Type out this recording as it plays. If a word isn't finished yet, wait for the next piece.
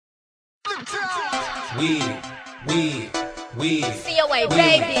C.O.A.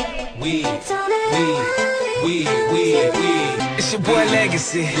 baby. It's your boy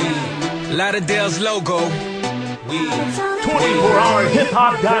Legacy. Lauderdale's logo.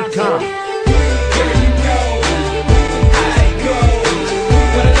 24hourhiphop.com.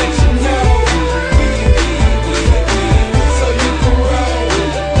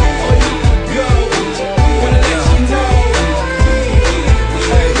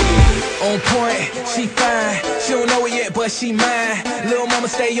 She fine, she don't know it yet, but she mine. Little mama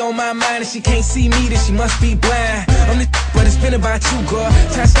stay on my mind, and she can't see me, then she must be blind. I'm the but it's been about you, girl.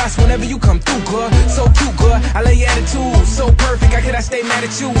 Time starts whenever you come through, girl. So cute, girl, I love your attitude, so perfect, how could I stay mad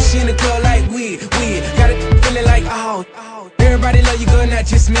at you? She in the club like weird, got it feeling like, oh, everybody love you, girl, not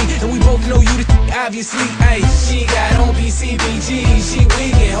just me. And we both know you the obviously, ayy. She got on BCBG, she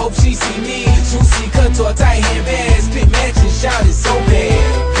Wig'N, hope she see me. Juicy couture, tight handbags, spit matching, shout it so bad.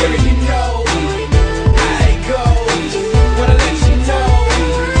 Girl, you know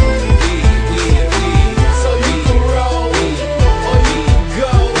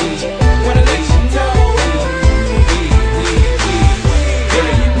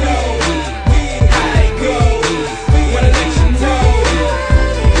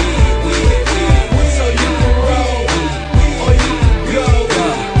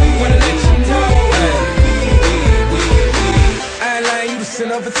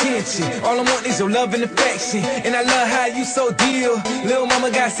of attention. All I want is your love and affection. And I love how you so deal. Little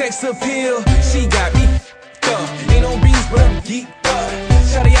mama got sex appeal. She got me up. Ain't no beans, but I'm geeked up.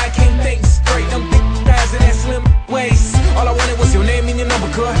 Shawty, I can't think straight. I'm thick thighs and that slim waist. All I wanted was your name and your number,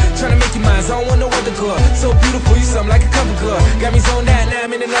 girl. Tryna make you mine, so I don't want no other girl. So beautiful, you something like a cover girl. Got me zoned out, now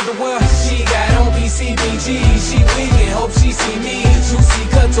I'm in another world. She got on BCBG, she Wig'N, hope she see me. Juicy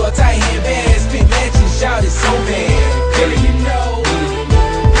couture, tight handbags, spit matching, shout it so bad. Girl, you know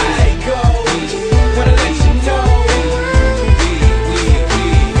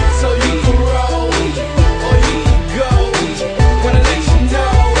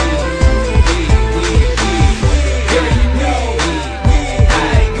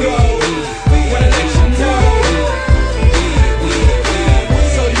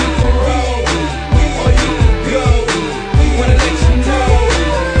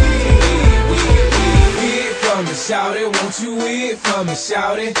shout it, won't you wait for me,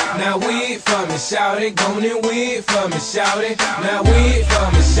 shout it. Now wait for me, shout it. Go and wait for me, shout it. Now wait for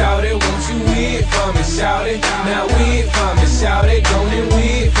me, shout it. Won't you wait for me, shout it. Now wait for me, shout it. Go and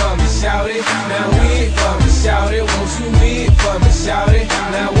wait for me, shout it. Now wait for me, shout it. Won't you wait for me, shout it.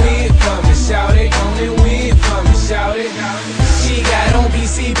 Now wait for me, shout it. Go and wait for me, shout it. She got on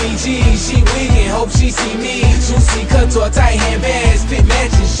BCBG, she Wig'N, hope she see me. Juicy couture, tight handbags, spit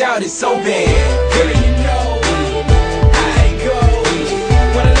matching, shout it so bad. Girl, you know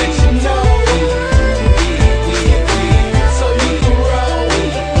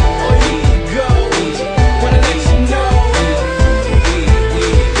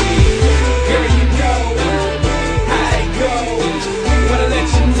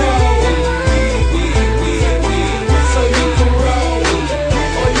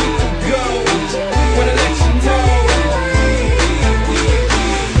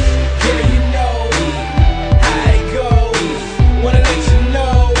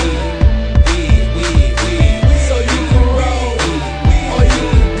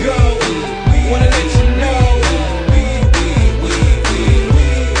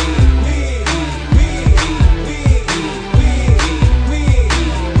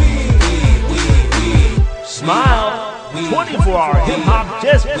Smile. 24-hour hip hop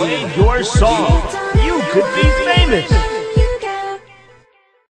just played your song. You could be famous.